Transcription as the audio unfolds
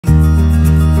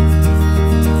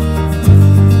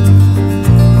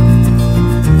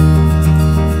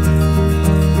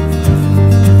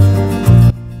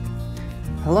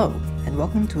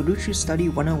Welcome to Ru'chu Study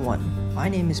 101. My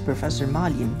name is Professor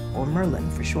Malin, or Merlin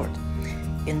for short.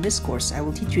 In this course, I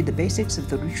will teach you the basics of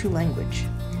the Ru'chu language.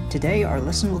 Today, our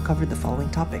lesson will cover the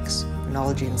following topics: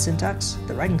 phonology and syntax,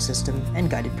 the writing system, and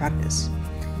guided practice.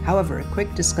 However, a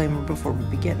quick disclaimer before we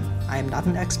begin. I am not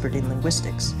an expert in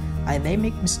linguistics. I may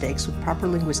make mistakes with proper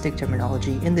linguistic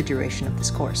terminology in the duration of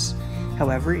this course.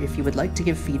 However, if you would like to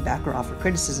give feedback or offer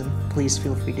criticism, please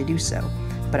feel free to do so,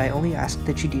 but I only ask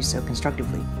that you do so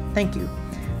constructively. Thank you.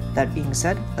 That being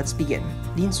said, let's begin.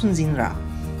 Dinsun Zinra.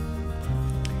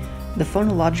 The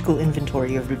phonological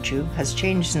inventory of Ru'chu has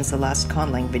changed since the last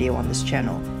conlang video on this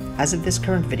channel. As of this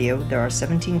current video, there are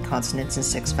 17 consonants and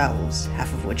 6 vowels,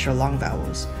 half of which are long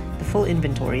vowels. The full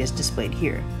inventory is displayed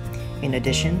here. In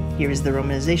addition, here is the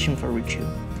romanization for Ru'chu.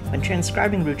 When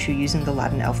transcribing Ru'chu using the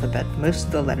Latin alphabet, most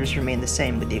of the letters remain the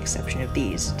same with the exception of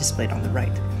these, displayed on the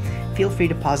right. Feel free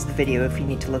to pause the video if you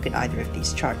need to look at either of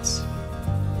these charts.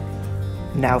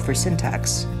 Now for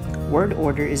syntax. Word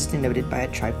order is denoted by a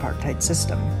tripartite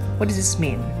system. What does this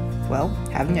mean? Well,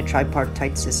 having a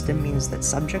tripartite system means that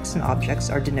subjects and objects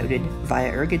are denoted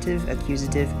via ergative,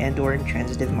 accusative, and/or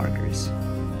intransitive markers.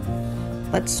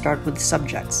 Let's start with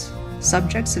subjects.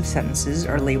 Subjects of sentences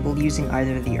are labeled using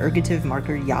either the ergative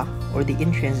marker ya or the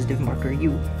intransitive marker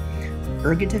yu.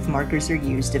 Ergative markers are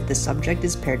used if the subject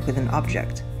is paired with an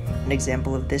object. An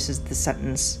example of this is the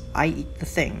sentence, I eat the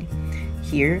thing.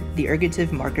 Here, the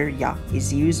ergative marker ya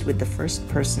is used with the first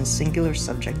person singular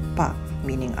subject pa,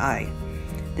 meaning I.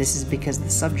 This is because the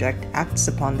subject acts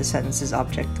upon the sentence's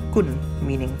object kun,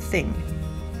 meaning thing.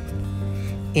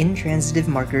 Intransitive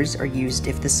markers are used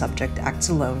if the subject acts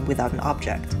alone without an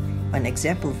object. An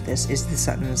example of this is the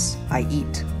sentence, I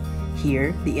eat.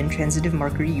 Here, the intransitive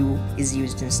marker yu is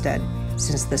used instead,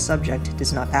 since the subject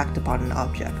does not act upon an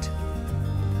object.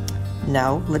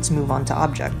 Now, let's move on to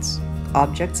objects.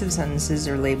 Objects of sentences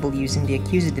are labeled using the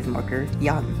accusative marker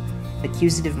yan.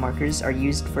 Accusative markers are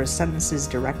used for a sentence's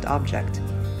direct object.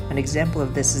 An example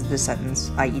of this is the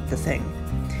sentence, I eat the thing.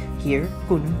 Here,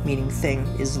 kun, meaning thing,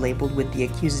 is labeled with the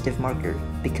accusative marker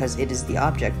because it is the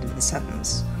object of the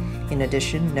sentence. In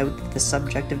addition, note that the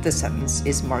subject of the sentence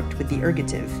is marked with the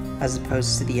ergative, as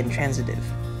opposed to the intransitive.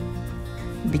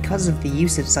 Because of the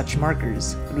use of such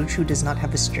markers, Ru'chu does not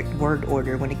have a strict word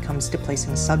order when it comes to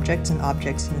placing subjects and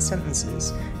objects in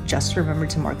sentences. Just remember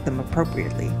to mark them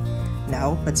appropriately.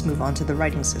 Now, let's move on to the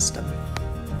writing system.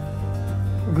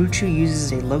 Ru'chu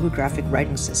uses a logographic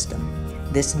writing system.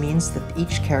 This means that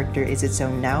each character is its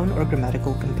own noun or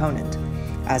grammatical component.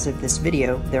 As of this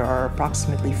video, there are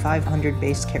approximately 500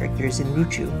 base characters in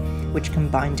Ru'chu, which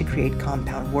combine to create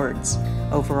compound words.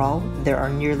 Overall, there are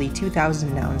nearly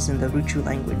 2,000 nouns in the Ru'chu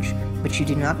language, but you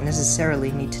do not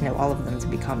necessarily need to know all of them to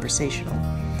be conversational.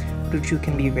 Ru'chu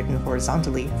can be written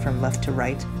horizontally, from left to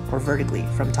right, or vertically,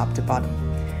 from top to bottom.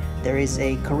 There is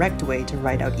a correct way to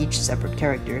write out each separate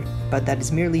character, but that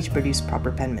is merely to produce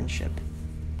proper penmanship.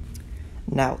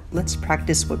 Now, let's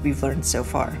practice what we've learned so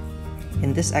far.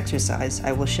 In this exercise,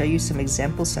 I will show you some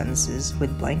example sentences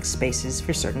with blank spaces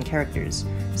for certain characters.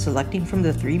 Selecting from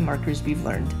the 3 markers we've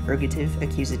learned, ergative,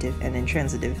 accusative, and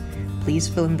intransitive, please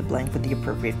fill in the blank with the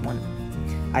appropriate one.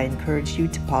 I encourage you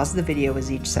to pause the video as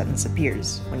each sentence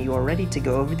appears. When you are ready to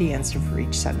go over the answer for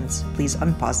each sentence, please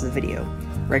unpause the video.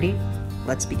 Ready?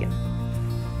 Let's begin.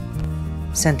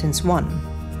 Sentence 1.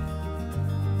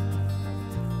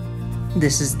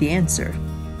 This is the answer.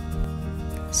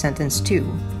 Sentence 2.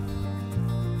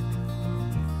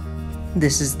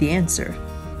 This is the answer.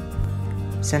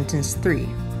 Sentence 3.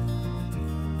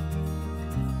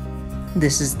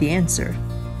 This is the answer.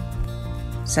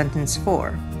 Sentence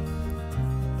 4.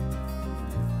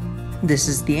 This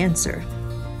is the answer.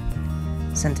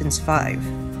 Sentence 5.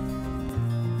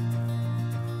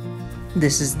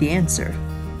 This is the answer.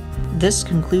 This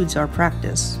concludes our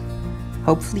practice.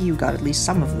 Hopefully you got at least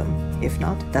some of them. If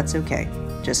not, that's okay.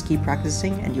 Just keep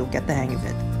practicing and you'll get the hang of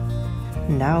it.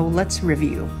 Now let's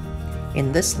review.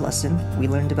 In this lesson, we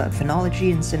learned about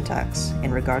phonology and syntax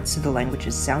in regards to the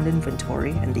language's sound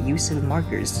inventory and the use of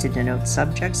markers to denote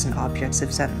subjects and objects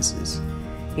of sentences.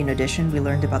 In addition, we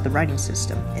learned about the writing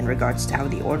system in regards to how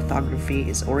the orthography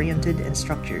is oriented and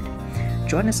structured.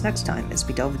 Join us next time as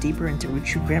we delve deeper into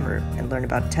Ru'chu grammar and learn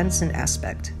about tense and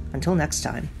aspect. Until next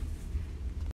time.